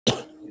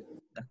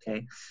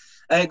Okay.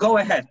 Go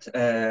ahead,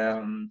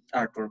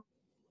 Arthur.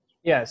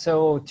 Yeah,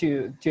 so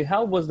to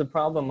help with the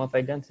problem of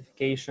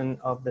identification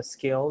of the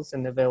skills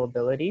and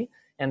availability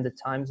and the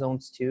time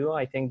zones too,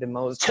 I think the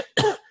most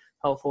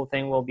helpful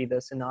thing will be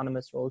this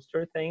anonymous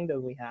roster thing that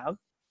we have.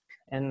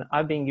 And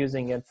I've been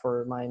using it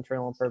for my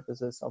internal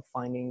purposes of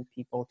finding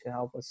people to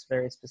help with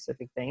very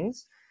specific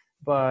things.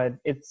 But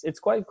it's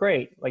quite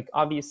great. Like,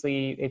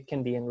 obviously, it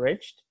can be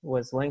enriched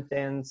with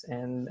LinkedIn's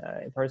and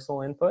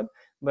personal input,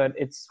 but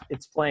it's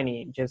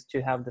plenty just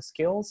to have the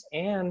skills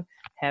and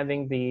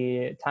having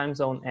the time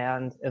zone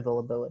and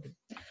availability.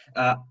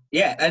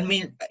 Yeah, I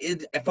mean,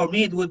 for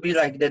me, it would be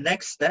like the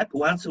next step.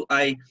 Once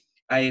once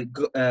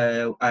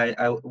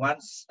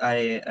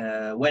I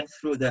went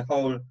through the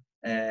whole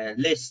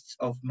list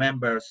of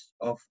members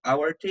of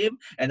our team,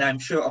 and I'm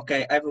sure,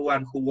 okay,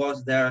 everyone who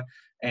was there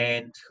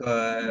and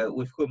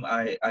with whom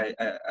I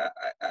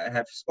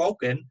have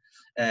spoken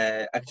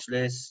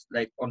actually is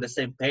like on the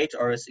same page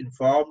or is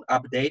informed,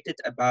 updated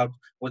about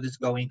what is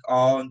going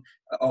on,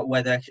 or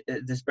whether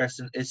this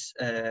person is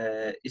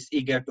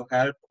eager to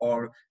help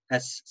or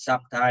has some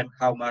time,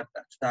 how much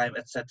time,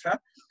 etc.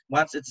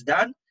 Once it's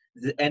done,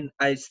 and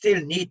I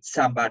still need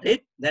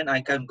somebody, then I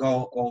can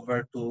go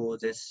over to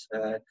this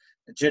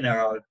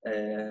general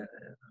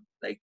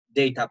like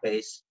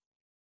database,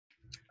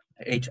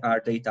 HR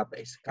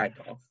database kind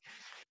of.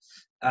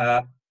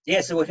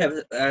 Yeah, so we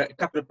have a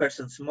couple of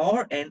persons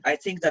more, and I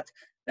think that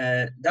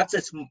that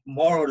is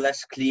more or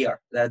less clear,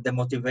 the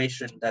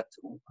motivation that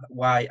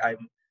why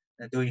I'm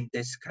doing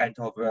this kind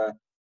of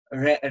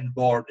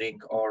re-onboarding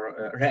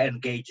or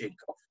re-engaging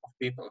of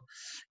people.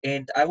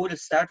 And I will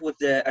start with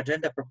the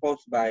agenda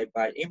proposed by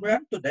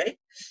Imran today.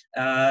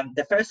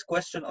 The first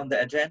question on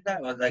the agenda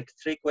was like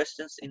 3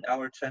 questions in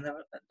our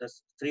channel,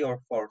 just 3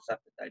 or 4,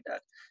 something like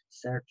that.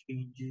 Search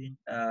engine,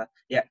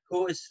 yeah,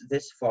 who is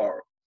this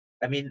for?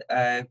 I mean,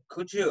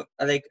 could you,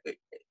 like,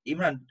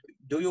 Imran,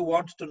 do you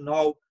want to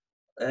know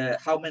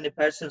how many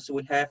persons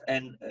we have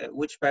and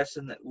which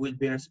person will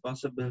be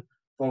responsible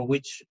for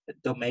which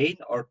domain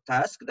or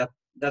task?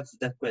 That's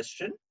the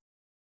question.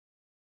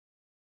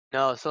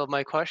 No, so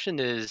my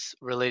question is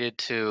related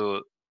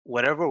to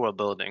whatever we're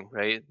building,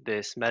 right?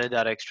 This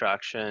metadata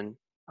extraction,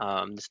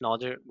 this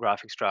knowledge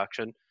graph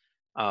extraction.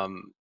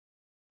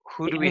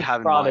 Who do we End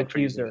have in mind product for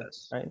using user,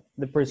 this? right?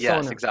 The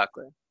persona. Yes,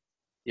 exactly.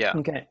 Yeah.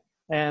 Okay,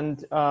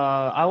 and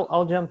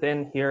I'll jump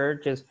in here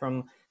just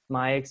from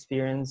my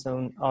experience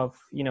of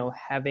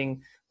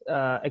having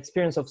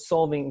experience of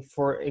solving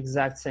for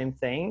exact same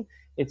thing.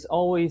 It's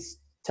always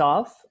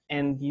tough,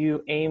 and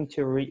you aim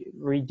to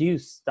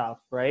reduce stuff,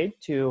 right?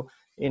 To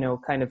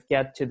kind of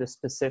get to the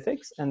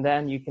specifics, and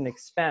then you can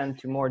expand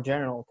to more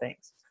general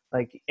things.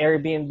 Like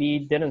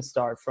Airbnb didn't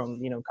start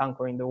from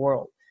conquering the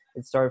world.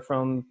 It started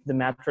from the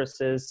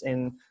mattresses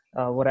in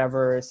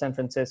whatever San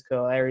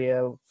Francisco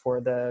area for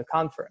the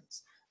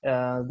conference.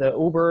 The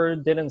Uber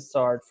didn't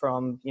start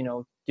from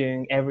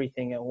doing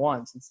everything at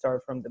once. It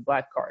started from the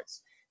black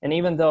cards. And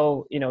even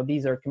though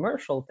these are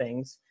commercial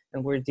things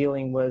and we're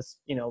dealing with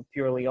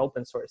purely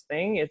open source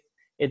thing,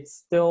 it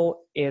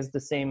still is the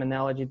same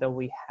analogy that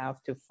we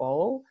have to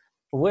follow,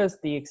 with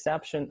the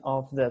exception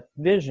of the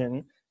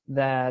vision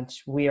that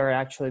we are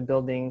actually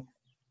building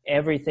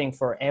everything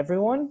for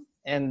everyone,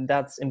 and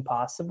that's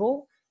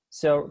impossible.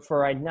 So for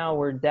right now,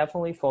 we're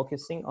definitely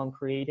focusing on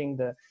creating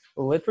the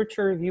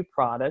literature review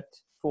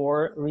product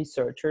for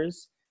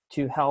researchers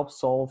to help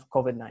solve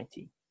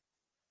COVID-19.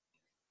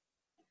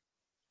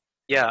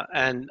 Yeah,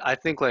 and I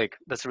think like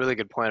that's a really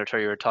good point,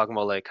 Artur. You were talking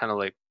about like kind of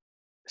like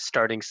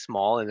starting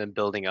small and then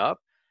building up.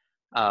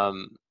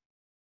 To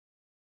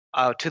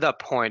that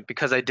point,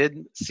 because I did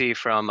see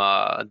from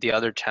the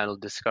other channel,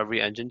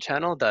 DiscoEngine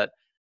channel, that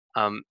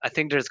I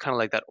think there's kind of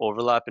like that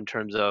overlap in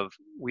terms of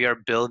we are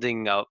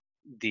building out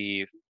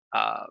the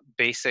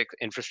basic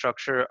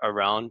infrastructure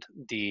around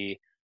the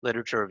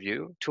literature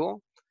review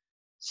tool.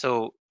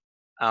 So,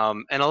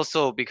 and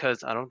also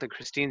because I don't think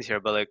Christine's here,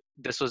 but like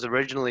this was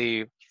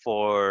originally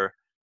for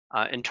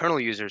internal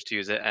users to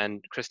use it,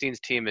 and Christine's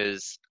team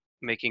is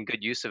making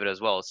good use of it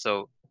as well.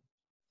 So,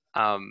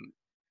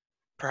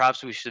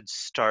 perhaps we should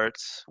start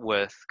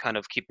with kind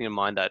of keeping in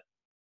mind that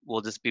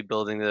we'll just be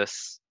building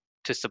this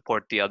to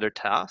support the other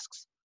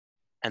tasks,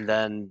 and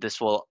then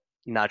this will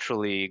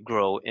naturally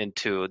grow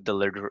into the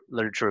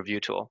literature review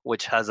tool,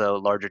 which has a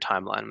larger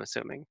timeline, I'm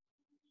assuming.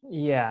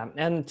 Yeah,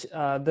 and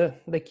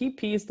the key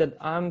piece that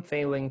I'm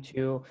failing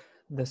to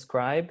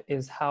describe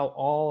is how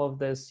all of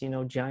this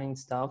giant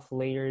stuff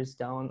layers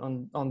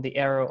down on the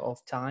arrow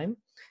of time,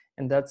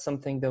 and that's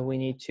something that we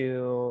need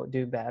to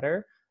do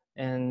better.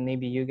 And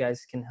maybe you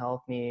guys can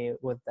help me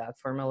with that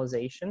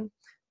formalization,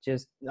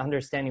 just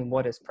understanding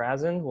what is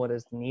present, what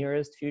is the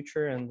nearest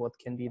future, and what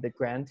can be the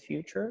grand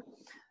future.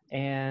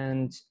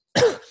 And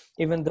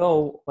even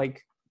though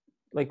like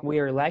we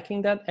are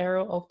lacking that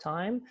arrow of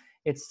time,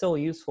 it's still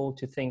useful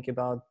to think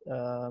about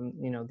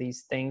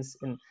these things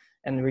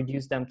and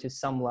reduce them to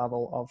some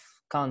level of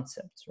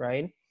concepts,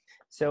 right?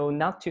 So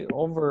not to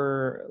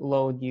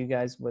overload you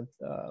guys with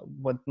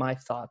what my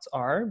thoughts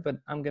are, but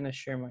I'm gonna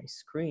share my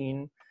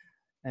screen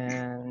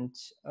And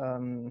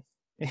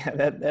yeah,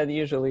 that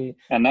usually.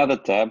 Another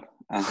tab.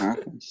 I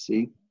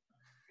see.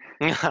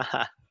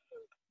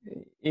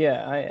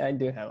 Yeah, I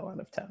do have a lot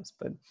of tabs,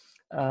 but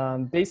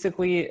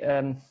basically,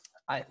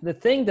 the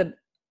thing that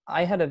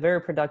I had a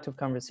very productive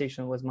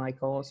conversation with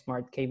Michael,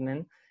 Smart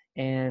Caveman,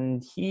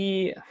 and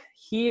he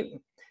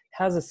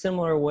has a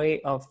similar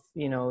way of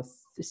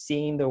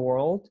seeing the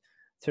world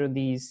through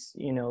these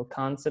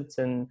concepts,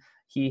 and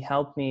he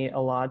helped me a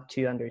lot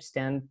to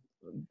understand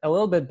a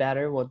little bit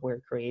better what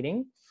we're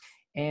creating.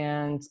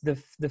 And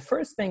the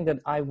first thing that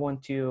I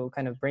want to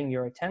kind of bring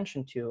your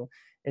attention to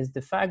is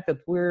the fact that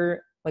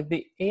we're like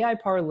the AI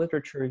powered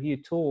literature review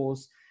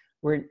tools.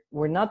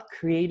 We're not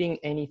creating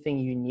anything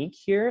unique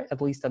here,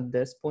 at least at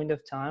this point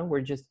of time. We're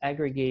just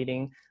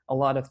aggregating a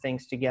lot of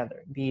things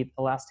together, be it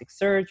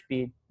Elasticsearch,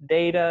 be it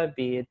data,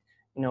 be it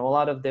a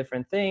lot of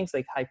different things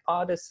like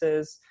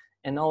hypothesis,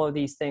 and all of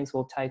these things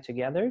will tie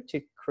together to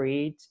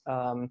create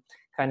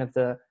kind of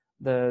the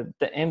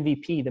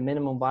MVP, the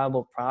minimum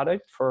viable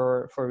product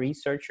for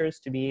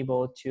researchers to be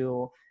able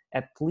to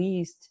at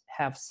least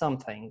have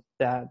something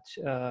that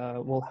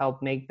will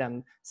help make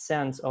them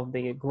sense of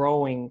the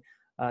growing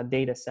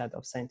data set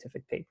of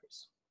scientific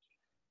papers.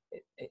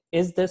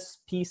 Is this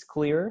piece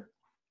clear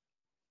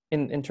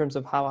in terms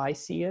of how I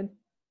see it?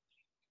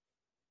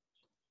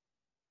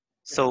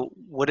 So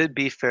would it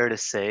be fair to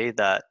say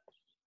that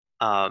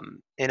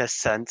in a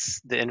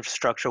sense, the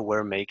infrastructure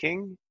we're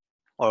making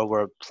or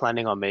we're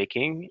planning on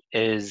making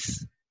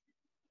is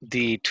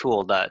the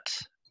tool that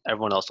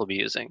everyone else will be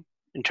using,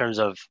 in terms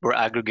of we're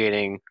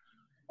aggregating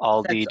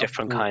all the Sets of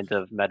different tools. kinds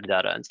of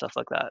metadata and stuff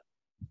like that?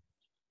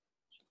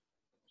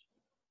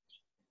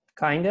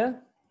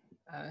 Kinda.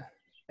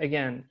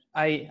 Again,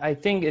 I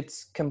think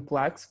it's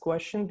complex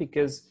question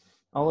because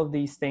all of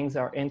these things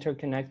are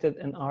interconnected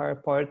and are a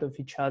part of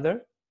each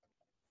other.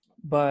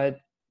 But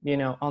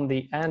on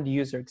the end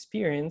user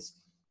experience,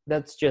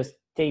 that's just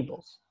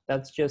tables.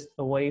 That's just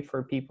a way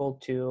for people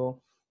to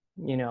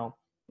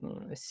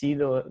see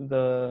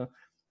the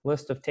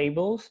list of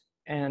tables,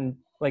 and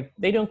like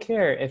they don't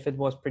care if it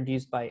was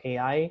produced by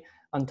AI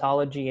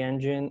ontology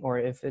engine or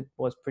if it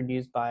was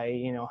produced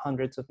by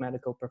hundreds of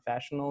medical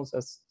professionals,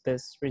 as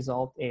this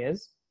result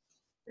is.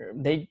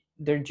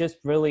 They're just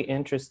really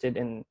interested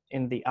in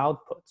the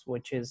outputs,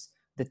 which is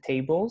the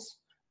tables.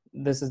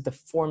 This is the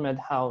format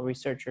how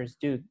researchers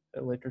do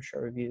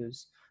literature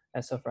reviews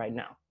as of right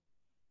now.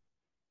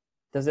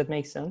 Does it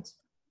make sense?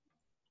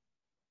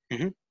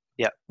 Mm-hmm.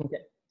 Yeah.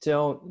 Okay.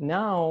 So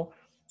now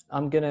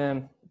I'm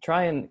gonna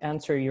try and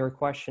answer your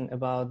question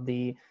about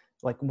the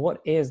what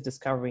is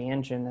Discovery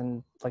Engine,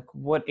 and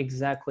what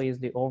exactly is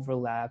the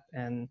overlap,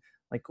 and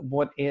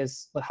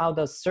how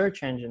does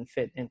search engine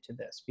fit into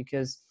this?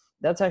 Because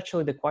that's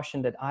actually the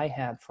question that I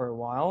had for a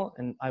while,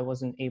 and I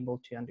wasn't able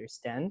to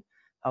understand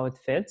how it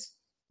fits.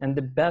 And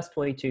the best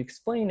way to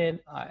explain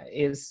it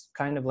is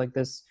kind of like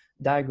this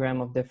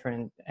diagram of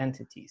different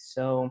entities.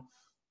 So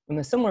in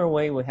a similar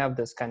way, we have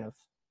this kind of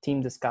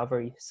team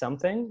discovery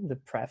something, the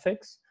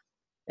prefix.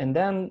 And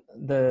then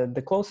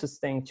the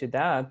closest thing to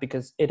that,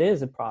 because it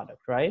is a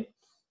product, right?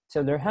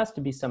 So there has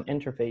to be some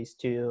interface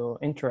to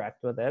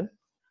interact with it.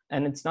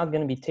 And it's not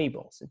going to be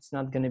tables. It's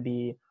not going to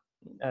be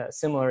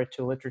similar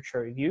to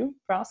literature review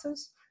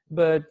process,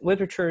 but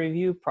literature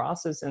review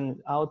process and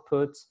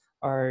outputs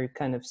are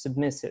kind of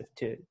submissive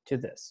to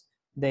this.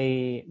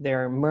 They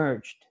are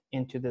merged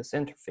into this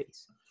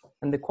interface.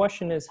 And the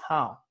question is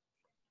how?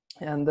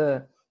 And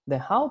the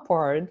how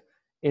part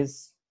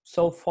is,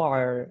 so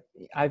far,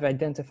 I've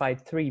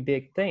identified three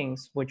big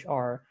things, which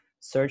are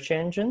search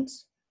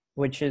engines,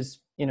 which is,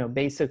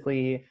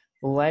 basically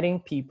letting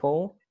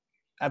people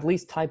at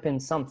least type in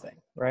something,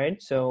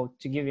 right? So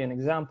to give you an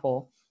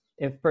example,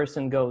 if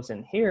person goes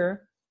in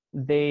here,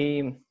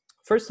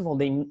 first of all,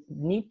 they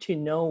need to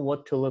know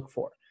what to look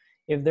for.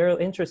 If they're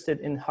interested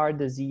in heart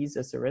disease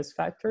as a risk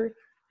factor,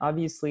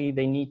 obviously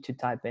they need to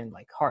type in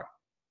heart.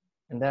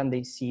 And then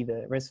they see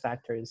the risk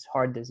factor is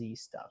heart disease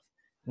stuff,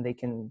 and they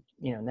can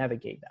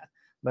navigate that.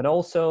 But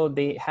also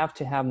they have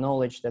to have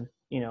knowledge that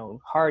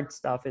heart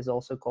stuff is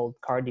also called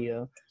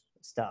cardio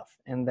stuff,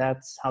 and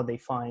that's how they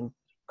find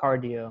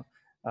cardio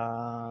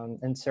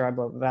and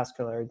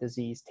cerebrovascular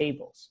disease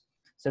tables.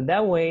 So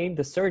that way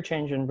the search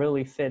engine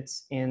really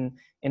fits in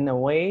a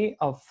way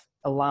of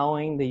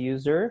allowing the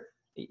user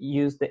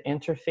use the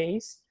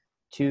interface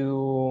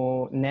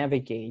to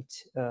navigate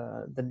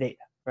the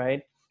data,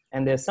 right?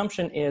 And the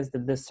assumption is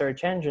that this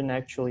search engine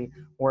actually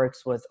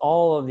works with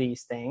all of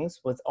these things,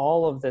 with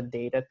all of the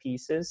data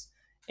pieces,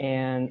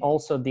 and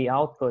also the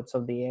outputs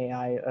of the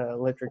AI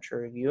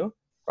literature review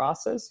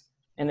process.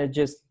 And it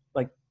just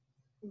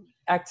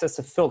acts as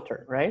a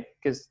filter, right?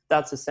 Because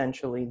that's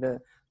essentially the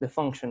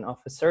function of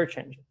a search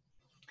engine.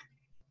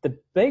 The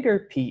bigger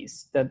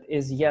piece that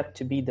is yet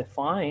to be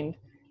defined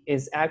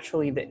is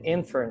actually the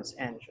inference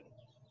engine.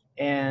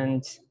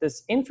 And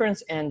this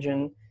inference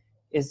engine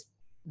is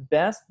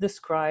best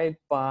described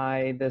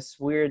by this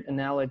weird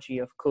analogy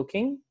of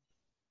cooking.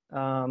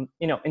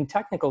 In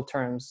technical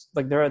terms,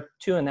 there are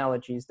two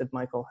analogies that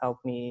Michael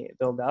helped me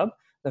build up.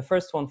 The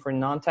first one for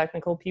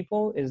non-technical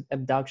people is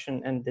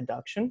abduction and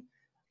deduction.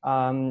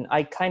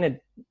 I kind of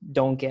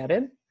don't get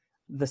it.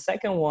 The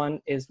second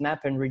one is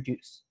map and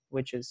reduce,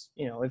 which is,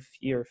 if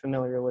you're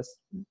familiar with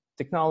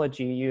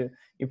technology,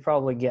 you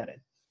probably get it.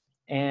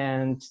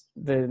 And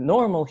the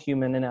normal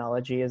human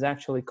analogy is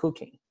actually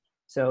cooking.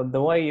 So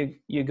the way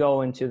you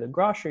go into the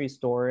grocery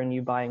store and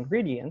you buy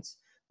ingredients,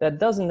 that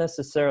doesn't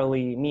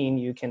necessarily mean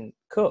you can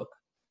cook.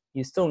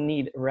 You still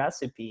need a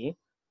recipe,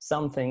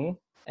 something,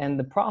 and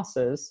the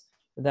process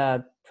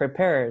that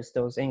prepares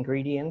those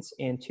ingredients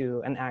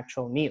into an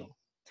actual meal.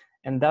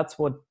 And that's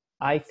what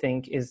I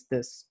think is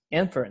this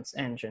inference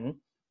engine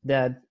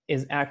that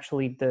is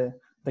actually the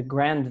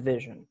grand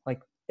vision.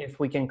 Like, if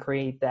we can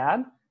create that,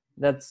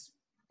 that's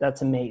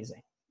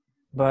amazing.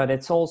 But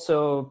it's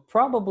also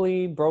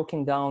probably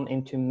broken down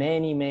into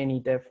many, many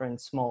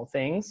different small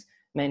things,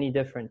 many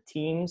different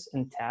teams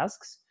and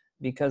tasks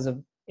because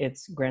of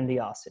its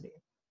grandiosity.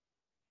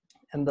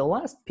 And the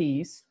last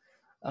piece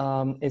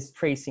is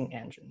tracing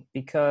engine,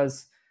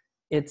 because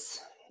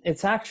it's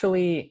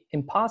actually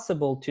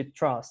impossible to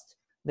trust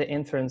the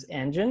inference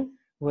engine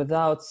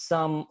without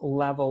some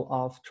level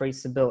of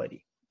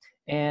traceability.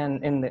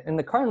 And in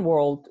the current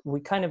world, we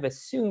kind of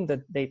assume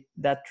that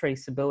that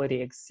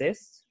traceability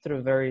exists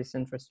through various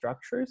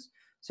infrastructures.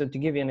 So to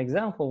give you an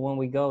example, when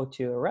we go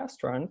to a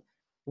restaurant,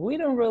 we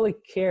don't really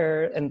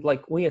care, and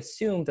like, we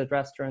assume that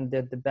restaurant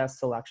did the best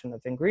selection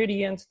of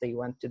ingredients, they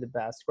went to the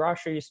best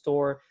grocery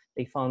store,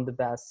 they found the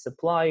best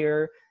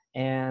supplier,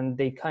 and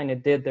they kind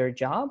of did their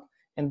job.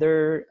 And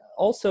they're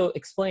also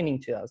explaining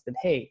to us that,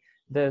 hey,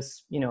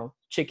 this,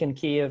 chicken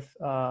Kiev,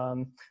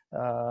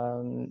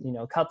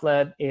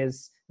 cutlet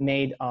is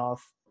made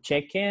of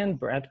chicken,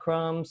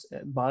 breadcrumbs,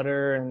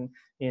 butter, and,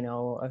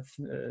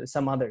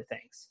 some other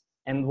things.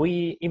 And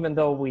we, even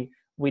though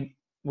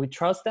we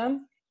trust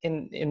them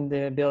in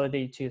the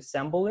ability to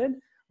assemble it,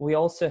 we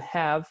also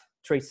have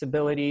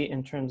traceability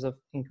in terms of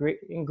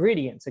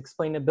ingredients,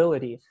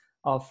 explainability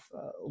of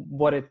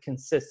what it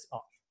consists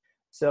of.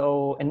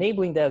 So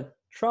enabling that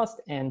trust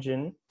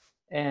engine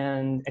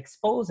and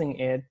exposing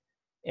it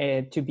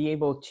to be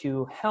able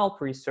to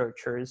help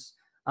researchers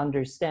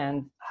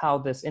understand how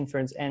this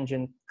inference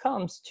engine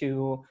comes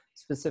to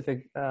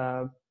specific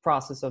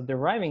process of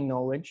deriving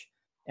knowledge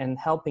and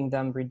helping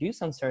them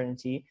reduce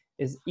uncertainty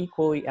is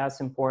equally as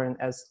important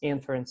as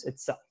inference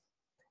itself.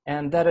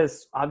 And that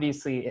is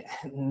obviously a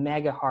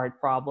mega hard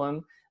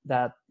problem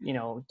that,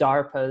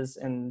 DARPAs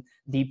and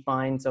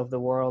DeepMinds of the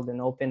world and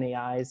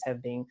OpenAIs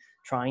have been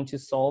trying to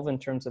solve in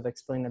terms of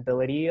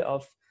explainability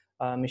of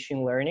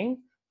machine learning.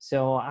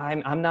 So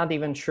I'm not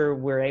even sure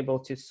we're able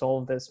to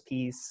solve this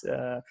piece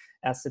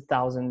as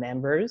 1,000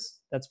 members.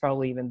 That's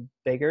probably even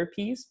bigger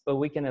piece, but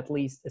we can at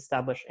least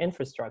establish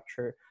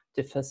infrastructure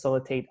to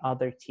facilitate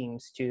other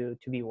teams to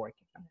be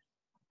working on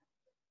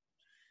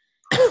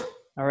it.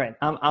 All right,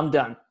 I'm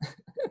done.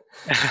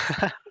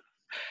 That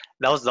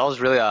was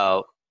really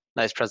a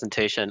nice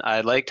presentation.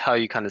 I liked how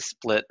you kind of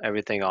split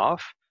everything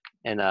off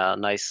in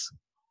nice,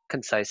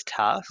 concise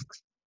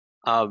tasks.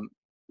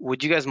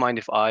 Would you guys mind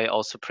if I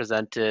also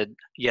presented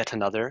yet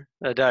another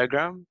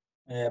diagram?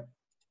 Yeah.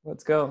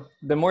 Let's go.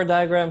 The more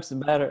diagrams, the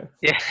better.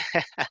 Yeah.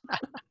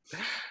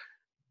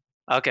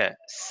 Okay,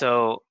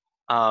 so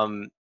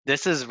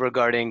this is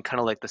regarding kind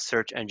of like the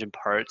search engine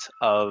part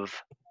of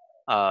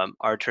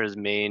Archer's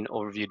main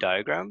overview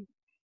diagram.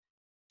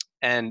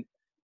 And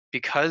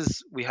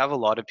because we have a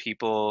lot of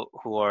people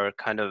who are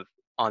kind of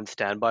on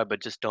standby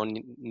but just don't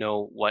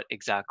know what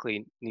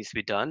exactly needs to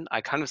be done,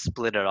 I kind of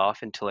split it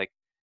off into like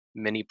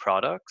mini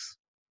products,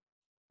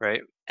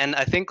 right? And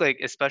I think, like,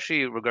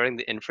 especially regarding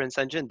the inference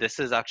engine, this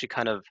is actually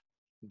kind of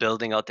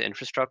building out the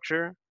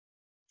infrastructure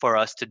for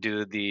us to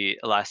do the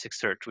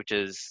Elasticsearch, which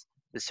is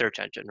the search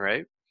engine,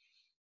 right?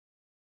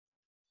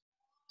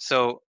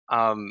 So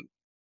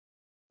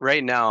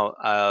right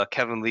now,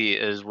 Kevin Lee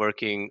is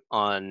working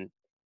on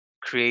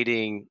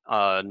creating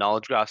a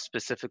knowledge graph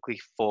specifically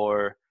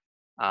for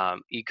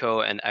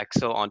eco and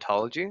exo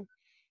ontology,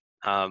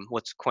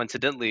 which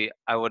coincidentally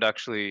I would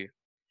actually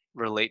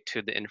relate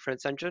to the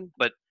inference engine.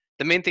 But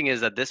the main thing is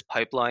that this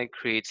pipeline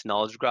creates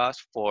knowledge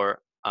graphs for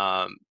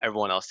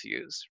everyone else to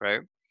use,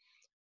 right?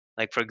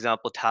 Like, for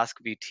example,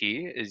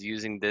 TaskVT is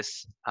using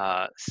this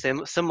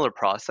similar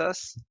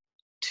process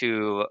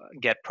to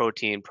get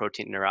protein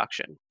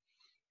interaction.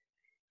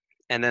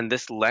 And then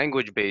this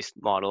language-based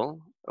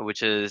model,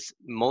 which is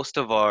most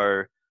of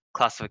our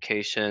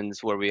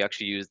classifications where we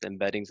actually use the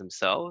embeddings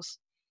themselves,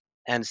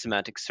 and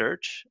semantic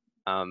search,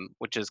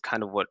 which is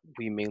kind of what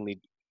we mainly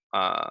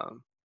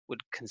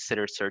would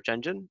consider search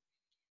engine.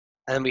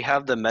 And then we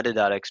have the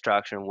metadata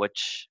extraction,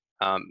 which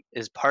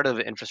is part of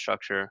the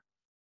infrastructure,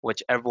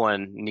 which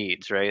everyone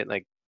needs, right?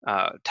 Like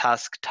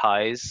task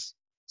ties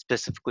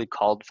specifically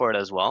called for it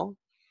as well.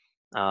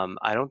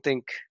 I don't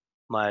think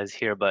Maya's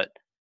here, but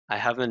I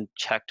haven't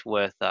checked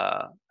with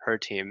her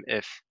team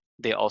if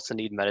they also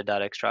need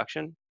metadata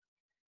extraction.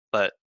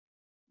 But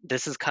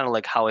this is kind of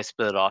like how I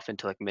split it off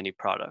into like mini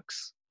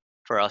products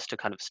for us to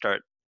kind of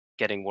start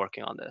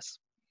working on this.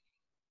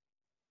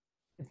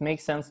 It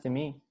makes sense to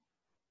me.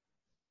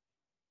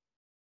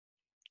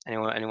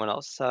 Anyone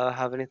else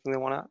have anything they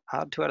want to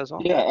add to it as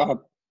well? Yeah,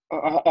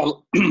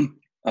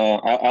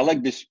 I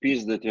like this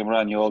piece that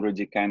Imran, you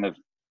already kind of,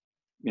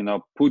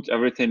 put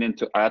everything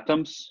into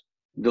atoms,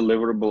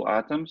 deliverable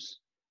atoms,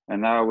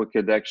 and now we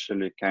could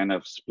actually kind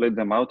of split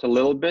them out a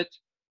little bit.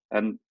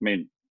 And I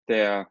mean,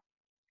 they are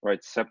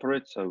right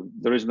separate, so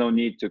there is no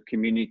need to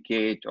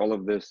communicate all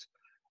of this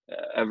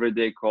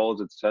everyday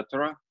calls,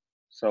 etc.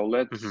 So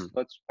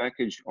let's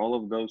package all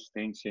of those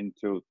things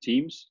into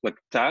teams, like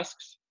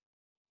tasks.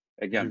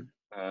 Again,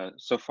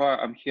 so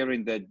far I'm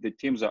hearing that the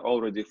teams are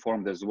already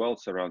formed as well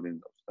surrounding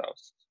those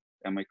tasks.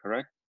 Am I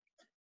correct?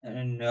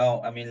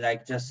 No, I mean,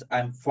 like, just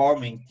I'm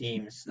forming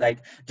teams, like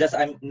just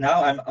I'm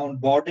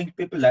onboarding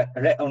people, like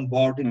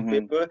re-onboarding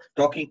people,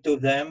 talking to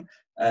them,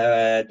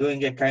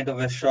 doing a kind of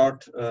a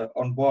short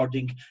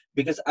onboarding,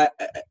 because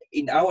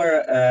in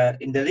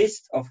the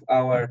list of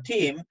our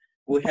team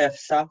we have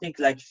something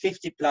like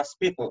 50 plus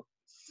people.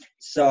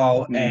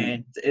 So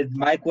and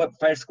my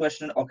first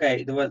question,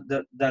 okay,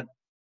 that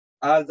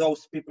are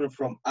those people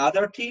from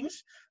other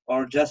teams,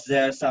 or just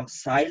there are some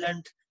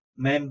silent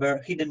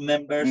hidden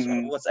members,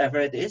 or whatever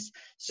it is?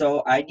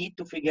 So I need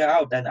to figure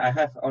out, and I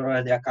have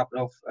already a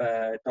couple of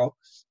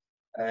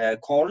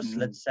calls,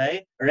 let's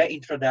say,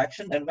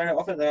 reintroduction, and very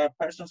often there are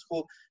persons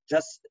who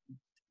just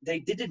they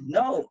didn't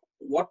know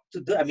what to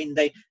do. I mean,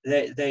 they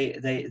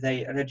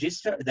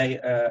register, they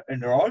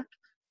enrolled,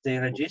 they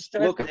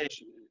registered. Look,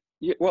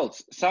 well,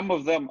 some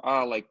of them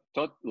are like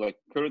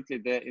currently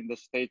they're in the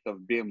state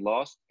of being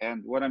lost.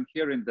 And what I'm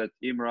hearing that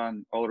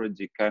Imran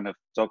already kind of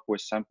talked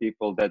with some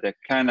people that they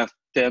kind of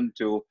tend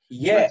to,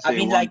 let's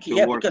say,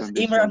 because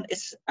Imran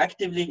is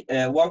actively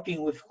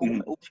working with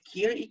whom? With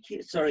Kiri?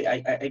 Sorry,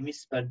 I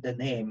misspelled the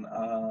name.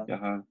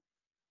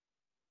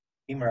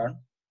 Imran.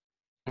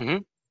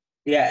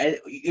 Yeah,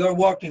 you're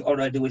working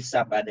already with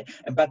somebody,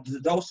 but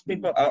those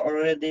people are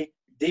already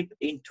deep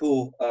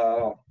into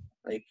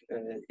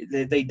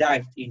they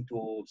dived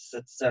into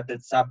certain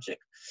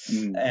subject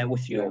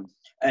with you,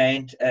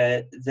 and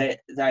the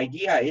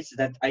idea is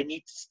that I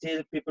need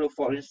still people,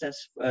 for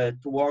instance, to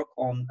work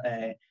on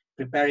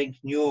preparing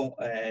new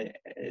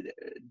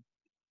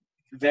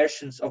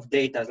versions of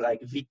data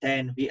like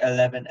V10,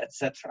 V11,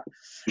 etc.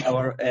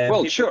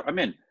 Sure. I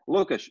mean,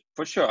 Lucas,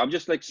 for sure. I'm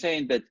just like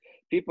saying that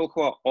people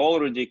who are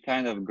already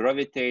kind of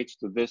gravitate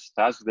to this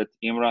task that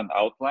Imran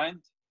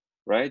outlined,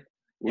 right?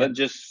 Let's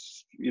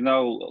just,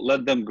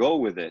 let them go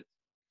with it.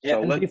 Yeah.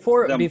 So let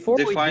them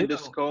define the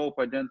scope,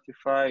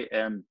 identify,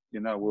 and,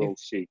 we'll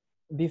see.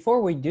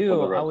 Before we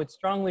do, I would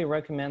strongly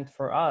recommend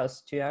for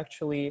us to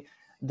actually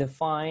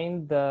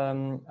define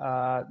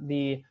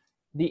the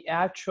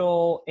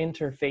actual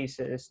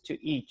interfaces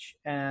to each.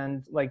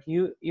 And like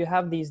you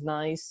have these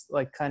nice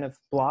like kind of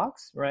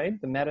blocks, right?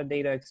 The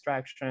metadata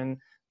extraction,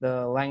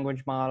 the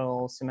language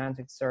model,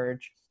 semantic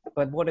search.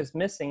 But what is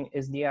missing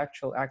is the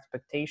actual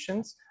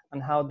expectations on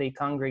how they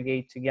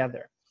congregate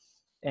together.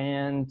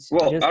 And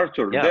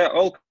Arthur, they're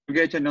all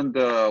congregating on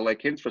the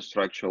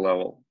infrastructure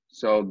level.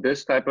 So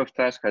this type of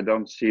task, I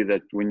don't see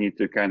that we need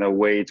to kind of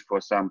wait for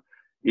some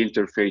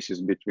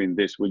interfaces between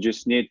this. We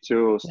just need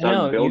to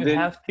start building. You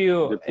have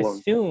to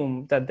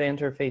assume that the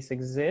interface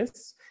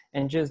exists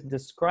and just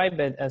describe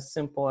it as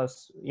simple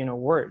as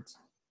words.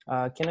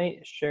 Can I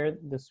share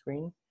the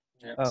screen?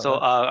 Yeah. So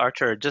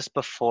Arthur, just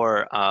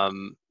before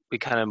we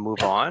kind of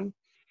move on,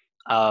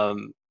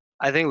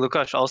 I think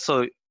Lukasz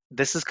also,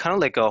 this is kind of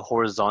like a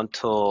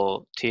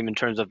horizontal team in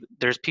terms of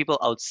there's people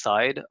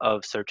outside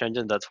of search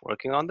engine that's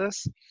working on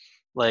this,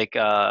 like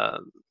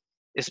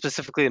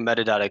specifically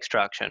metadata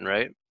extraction,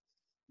 right?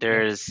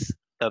 There's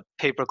the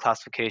paper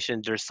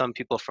classifications. There's some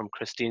people from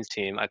Christine's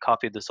team. I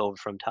copied this over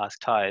from Task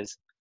Ties,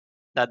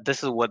 that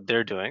this is what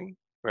they're doing,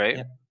 right?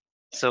 Yeah.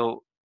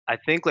 So I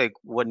think like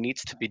what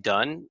needs to be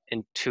done,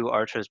 and to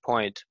Arthur's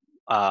point,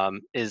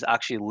 is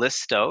actually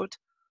list out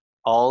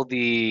all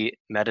the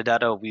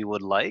metadata we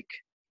would like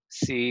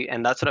see,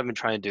 and that's what I've been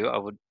trying to do. I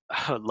would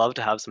love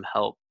to have some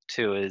help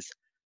too, is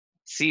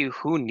see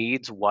who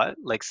needs what,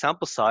 like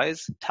sample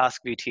size,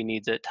 Task VT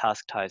needs it,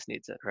 Task Ties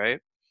needs it, right?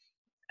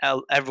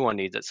 Everyone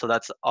needs it, so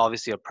that's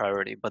obviously a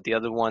priority, but the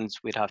other ones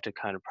we'd have to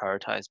kind of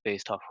prioritize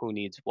based off who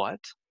needs what.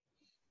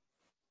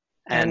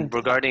 And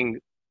regarding,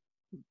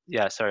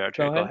 yeah, sorry,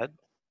 Arthur, go ahead.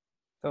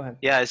 Go ahead.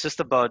 Yeah, it's just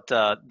about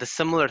the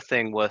similar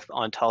thing with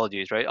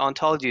ontologies, right?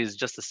 Ontology is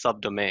just a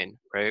subdomain,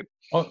 right?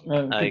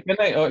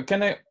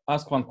 Can I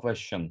ask one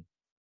question?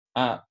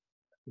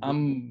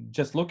 I'm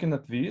just looking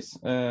at this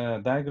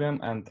diagram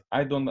and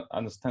I don't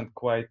understand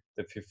quite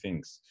a few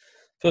things.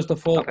 First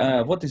of all,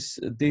 what is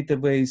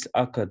database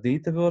aka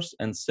Dataverse,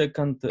 and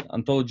second,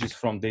 ontologies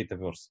from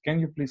Dataverse? Can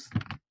you please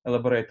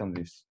elaborate on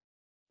this?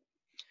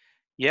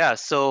 Yeah,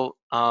 so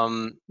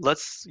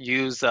let's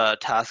use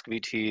Task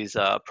VT's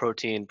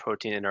protein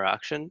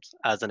interactions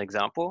as an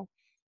example.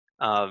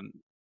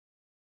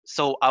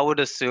 So I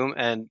would assume,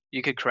 and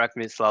you could correct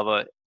me,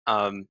 Slava,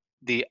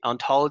 the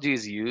ontology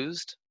is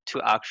used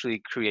to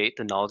actually create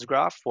the knowledge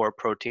graph for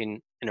protein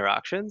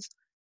interactions.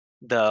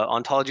 The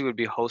ontology would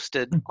be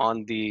hosted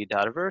on the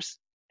Dataverse,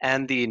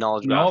 and the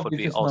knowledge No, graph would this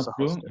be is not also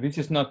true. hosted. This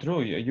is not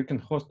true. You can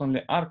host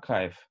only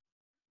archive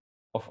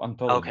of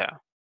ontology. Okay.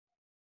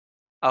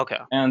 Okay.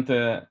 And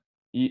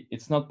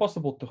it's not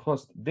possible to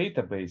host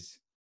database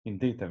in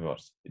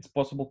Dataverse. It's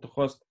possible to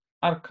host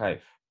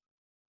archive.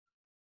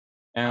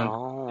 And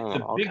it's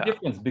a big okay.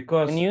 difference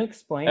because Can you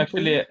explain,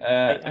 actually,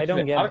 please? I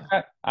don't get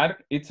it.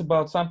 It's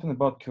about something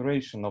about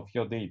curation of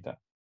your data.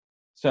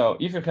 So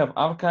if you have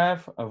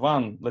archive,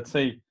 one, let's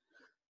say,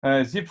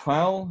 zip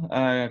file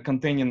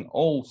containing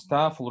all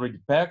stuff already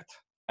packed,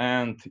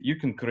 and you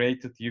can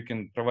create it, you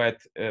can provide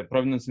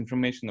provenance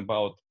information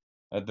about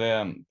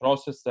the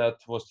process that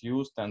was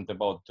used and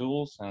about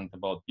tools and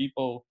about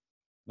people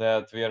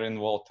that were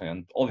involved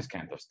and all this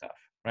kind of stuff,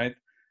 right?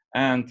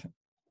 And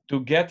to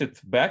get it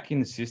back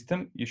in the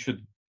system, you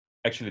should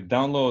actually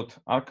download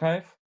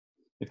archive.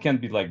 It can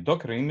be like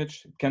Docker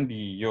image, it can be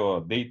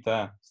your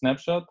data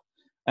snapshot,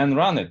 and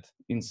run it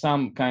in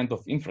some kind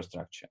of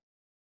infrastructure,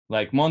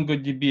 like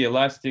MongoDB,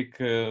 Elastic,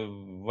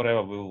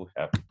 whatever we will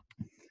have.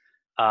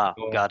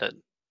 Got it.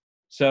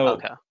 So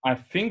okay. I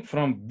think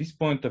from this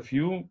point of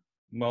view,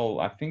 well,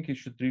 I think you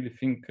should really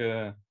think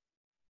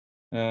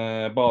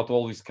about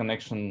all these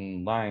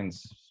connection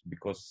lines,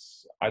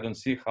 because I don't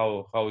see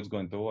how it's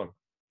going to work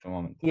at the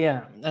moment.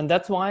 Yeah, and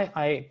that's why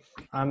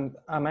I'm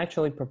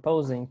actually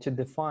proposing to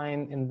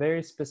define in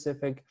very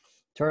specific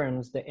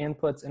terms the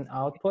inputs and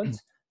outputs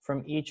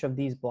from each of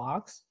these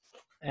blocks,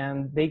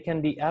 and they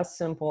can be as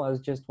simple as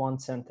just one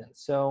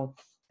sentence. So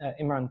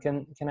Imran,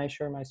 can I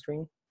share my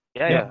screen?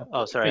 Yeah.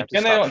 Oh, sorry. I have to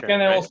Can stop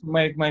sharing, I right? also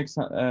make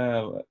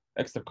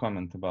extra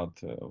comment about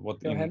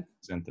what Go ahead.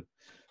 presented?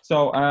 So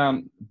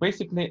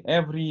basically,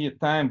 every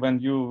time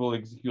when you will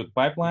execute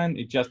pipeline,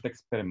 it's just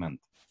experiment.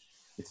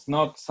 It's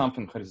not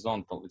something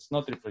horizontal. It's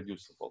not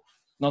reproducible.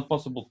 Not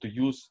possible to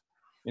use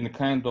in a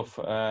kind of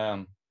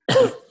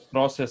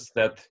process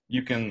that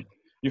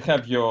you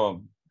have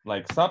your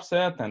like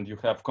subset and you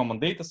have common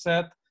data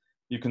set.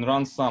 You can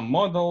run some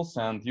models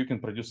and you can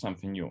produce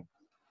something new.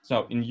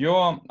 So in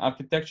your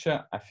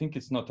architecture, I think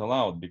it's not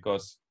allowed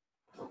because,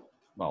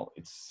 well,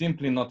 it's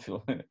simply not,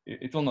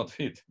 it will not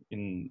fit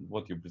in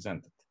what you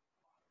presented.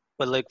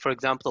 But like, for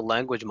example, the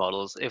language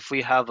models, if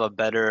we have a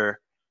better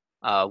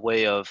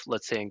way of,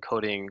 let's say,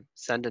 encoding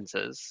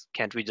sentences,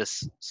 can't we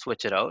just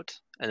switch it out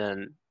and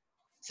then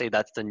say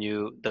that's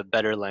the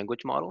better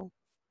language model?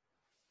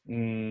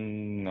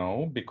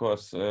 No,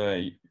 because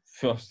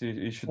first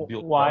you should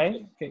build.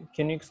 Why?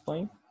 Can you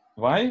explain?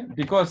 Why?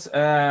 Because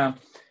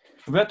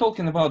we're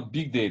talking about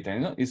big data. You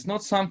know? It's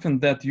not something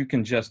that you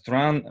can just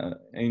run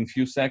in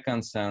few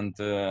seconds, and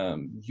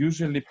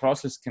usually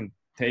process can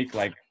take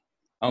like,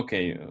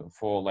 okay,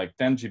 for like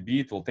 10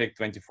 GB, it will take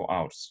 24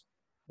 hours.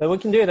 But we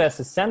can do it as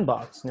a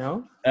sandbox,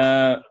 no?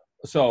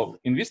 So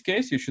in this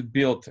case, you should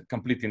build a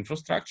complete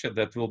infrastructure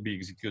that will be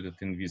executed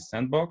in this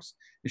sandbox.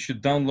 You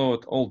should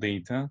download all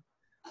data.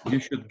 You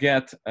should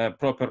get a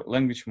proper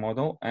language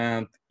model,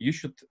 and you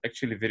should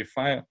actually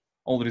verify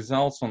all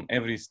results on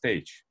every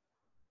stage.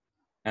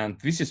 And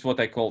this is what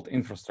I called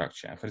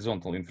infrastructure,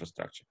 horizontal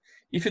infrastructure.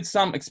 If it's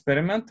some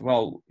experiment,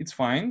 well, it's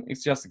fine.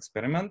 It's just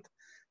experiment.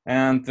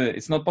 And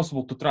it's not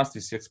possible to trust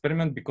this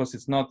experiment because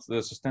it's not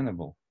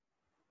sustainable,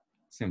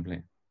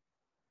 simply.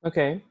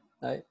 Okay.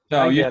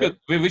 So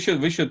we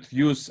should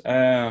use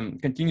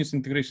continuous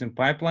integration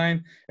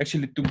pipeline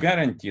actually to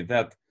guarantee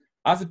that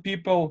other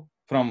people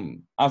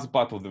from other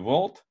part of the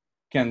world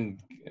can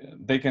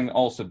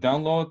also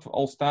download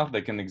all stuff,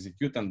 they can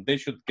execute, and they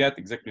should get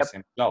exactly the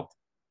same result.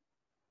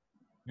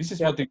 This is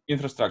what the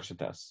infrastructure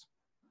does.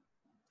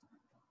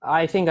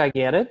 I think I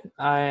get it.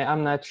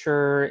 I'm not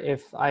sure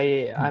if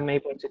I'm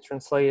able to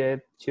translate it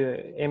to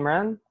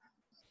Imran.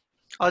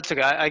 Oh, it's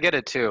okay. I get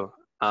it too.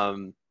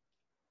 And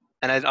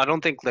I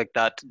don't think like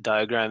that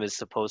diagram is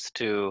supposed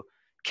to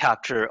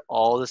capture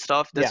all the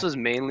stuff. This was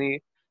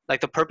mainly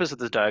like the purpose of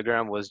this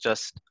diagram was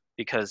just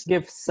because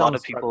a lot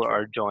of people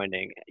are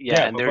joining.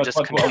 Yeah, and they're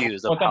just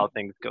confused of how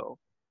things go.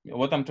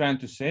 What I'm trying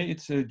to say,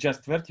 it's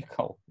just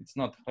vertical. It's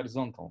not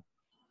horizontal.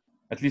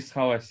 At least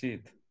how I see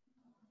it.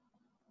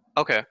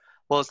 Okay.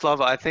 Well,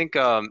 Slava, I think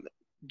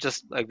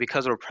just like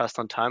because we're pressed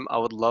on time, I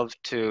would love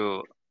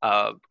to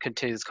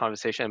continue this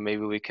conversation, and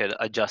maybe we could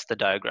adjust the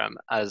diagram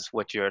as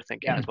what you're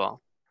thinking as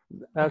well.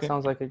 That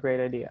sounds like a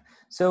great idea.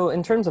 So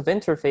in terms of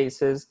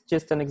interfaces,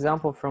 just an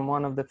example from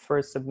one of the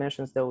first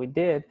submissions that we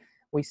did,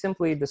 we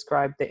simply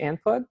described the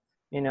input,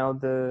 you know,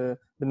 the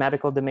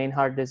medical domain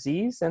heart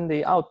disease, and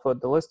the output,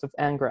 the list of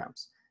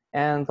engrams.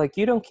 And like,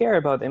 you don't care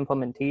about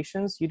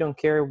implementations. You don't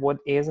care what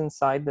is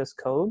inside this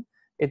code.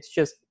 It's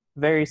just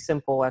very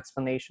simple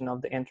explanation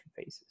of the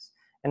interfaces.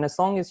 And as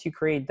long as you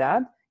create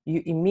that,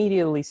 you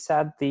immediately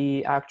set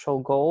the actual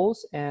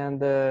goals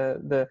and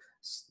the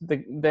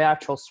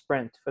actual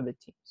sprint for the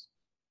teams.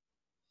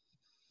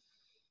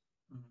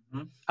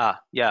 Mm-hmm.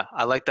 Yeah,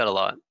 I like that a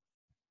lot.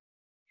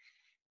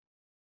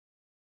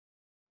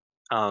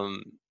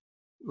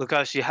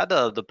 Lukasz, you had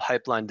the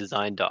pipeline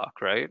design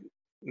doc, right?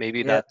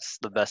 Maybe that's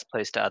the best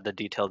place to add the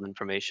detailed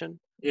information.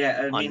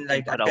 Yeah, I mean,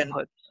 like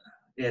output.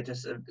 Yeah,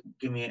 just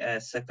give me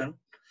a second.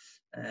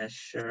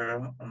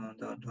 Sure.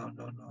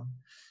 No.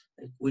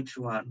 Like, which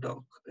one,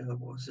 Doc?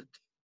 Was it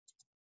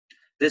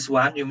this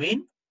one? You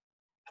mean?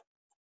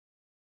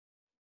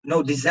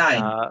 No,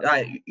 design.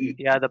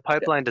 Yeah, the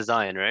pipeline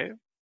design, right?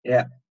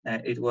 Yeah,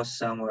 it was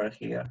somewhere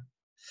here.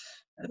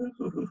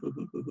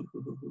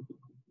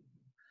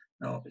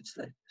 No, it's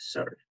like,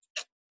 sorry.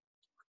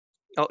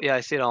 Oh, yeah,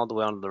 I see it all the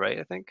way on the right,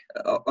 I think.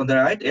 On the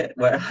right, yeah.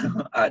 Well,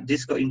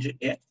 DiscoEngine,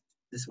 yeah,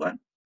 this one.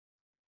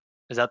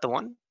 Is that the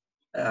one?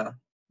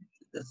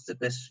 That's the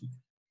question.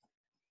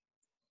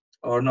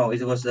 Or no,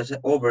 it was just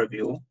an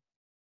overview,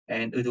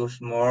 and it was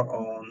more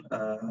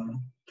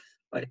on.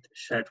 Wait,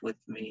 shared with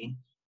me.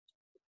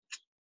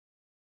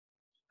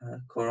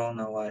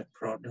 CoronaWhy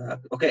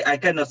product. Okay, I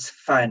cannot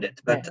find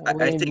it, but Yeah,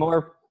 we I need think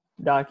more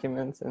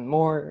documents and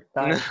more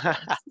documents.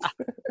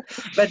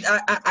 but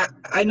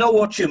I know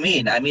what you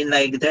mean. I mean,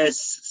 like,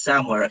 there's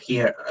somewhere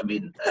here. I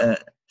mean,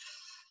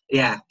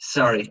 yeah,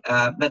 sorry.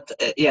 But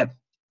yeah,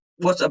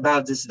 what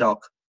about this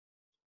doc?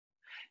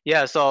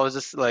 Yeah, so I was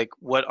just like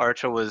what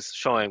Archer was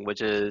showing,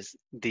 which is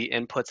the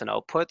inputs and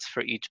outputs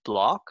for each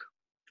block,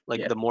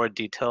 like Yeah. the more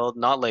detailed,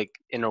 not like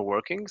inner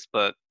workings,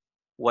 but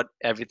what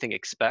everything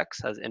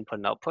expects as input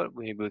and output.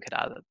 Maybe we could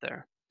add that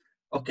there.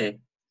 Okay.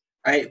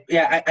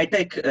 I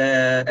take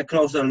a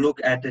closer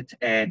look at it,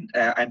 and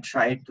I'm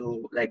trying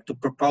to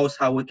propose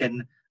how we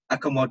can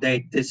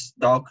accommodate this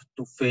doc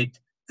to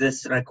fit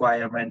this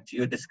requirement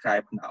you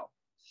described now.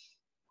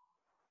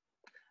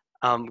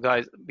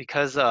 Guys,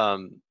 because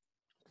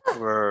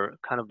we're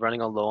kind of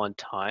running low on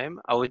time,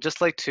 I would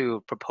just like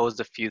to propose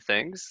a few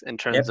things in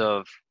terms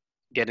of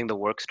getting the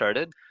work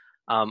started.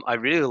 I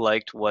really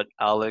liked what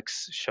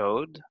Alex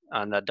showed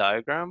on that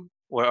diagram,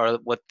 or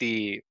what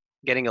the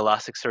getting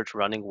Elasticsearch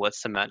running with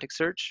semantic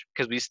search,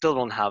 because we still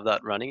don't have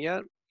that running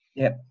yet.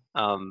 Yeah.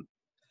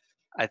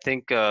 I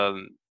think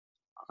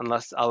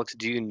unless Alex,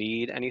 do you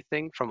need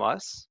anything from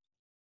us?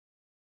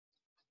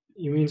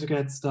 You mean to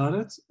get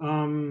started?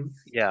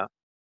 Yeah.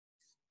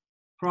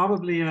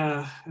 Probably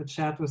a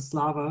chat with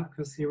Slava,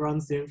 because he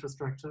runs the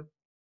infrastructure.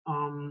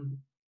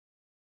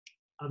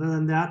 Other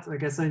than that, I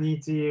guess I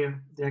need the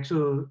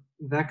actual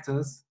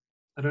vectors.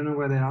 I don't know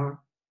where they are.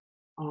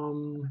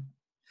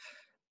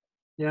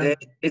 Yeah.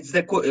 It's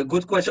a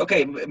good question.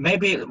 Okay,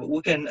 maybe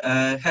we can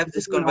have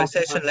this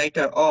conversation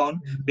later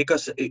on,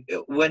 because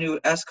when you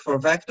ask for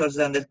vectors,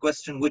 then the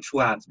question which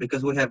ones,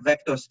 because we have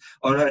vectors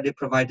already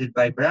provided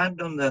by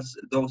Brandon, those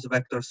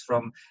vectors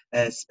from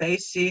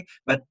Spacey,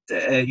 but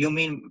you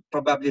mean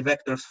probably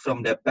vectors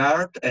from the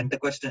BERT, and the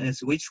question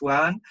is which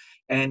one,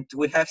 and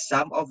we have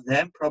some of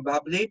them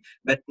probably,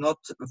 but not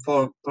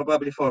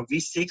probably for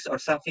V6 or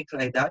something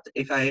like that,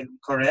 if I'm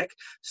correct.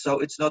 So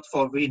it's not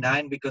for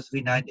V9, because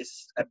V9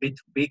 is a bit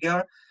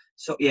bigger.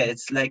 So yeah,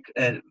 it's like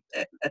a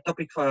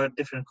topic for a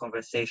different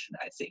conversation,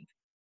 I think.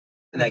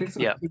 I think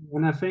so. Yeah.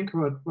 And I think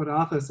what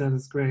Arthur said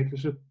is great. We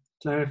should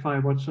clarify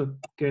what should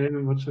get in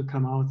and what should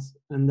come out,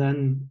 and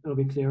then it'll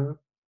be clearer.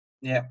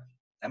 Yeah.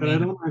 But I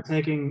don't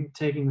mind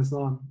taking this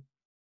on.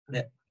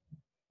 Yeah.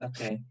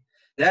 Okay.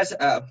 There's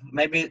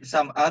maybe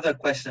some other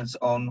questions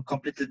on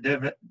completely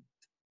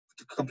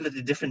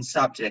different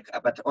subject,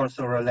 but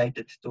also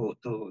related to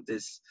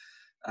this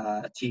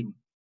team.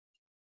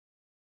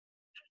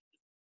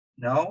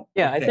 No?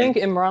 Yeah, okay. I think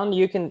Imran,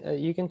 you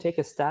can take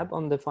a stab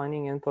on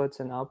defining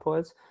inputs and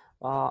outputs.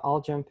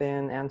 I'll jump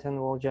in,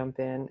 Anton will jump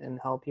in and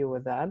help you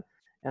with that,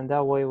 and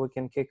that way we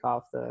can kick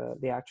off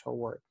the actual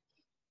work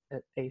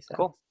at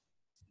ASAP.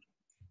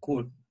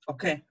 Cool.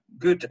 Okay,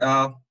 good.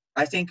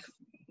 I think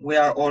we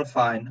are all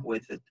fine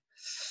with it.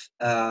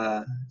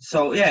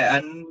 So yeah,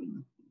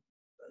 and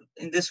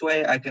in this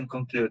way I can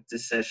conclude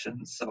this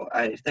session. So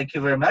I thank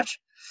you very much.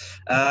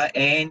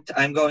 And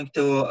I'm going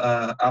to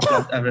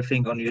upload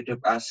everything on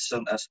YouTube as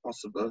soon as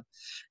possible.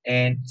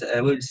 And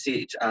we'll see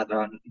each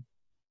other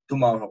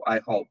tomorrow, I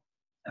hope.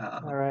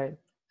 All right.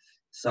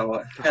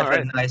 So have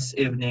a nice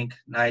evening,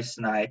 nice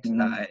night,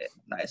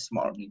 nice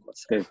morning.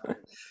 Okay.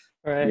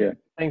 All right. Yeah.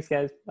 Thanks,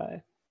 guys.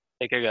 Bye.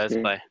 Take care, guys.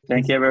 Okay. Bye.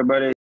 Thank you, everybody.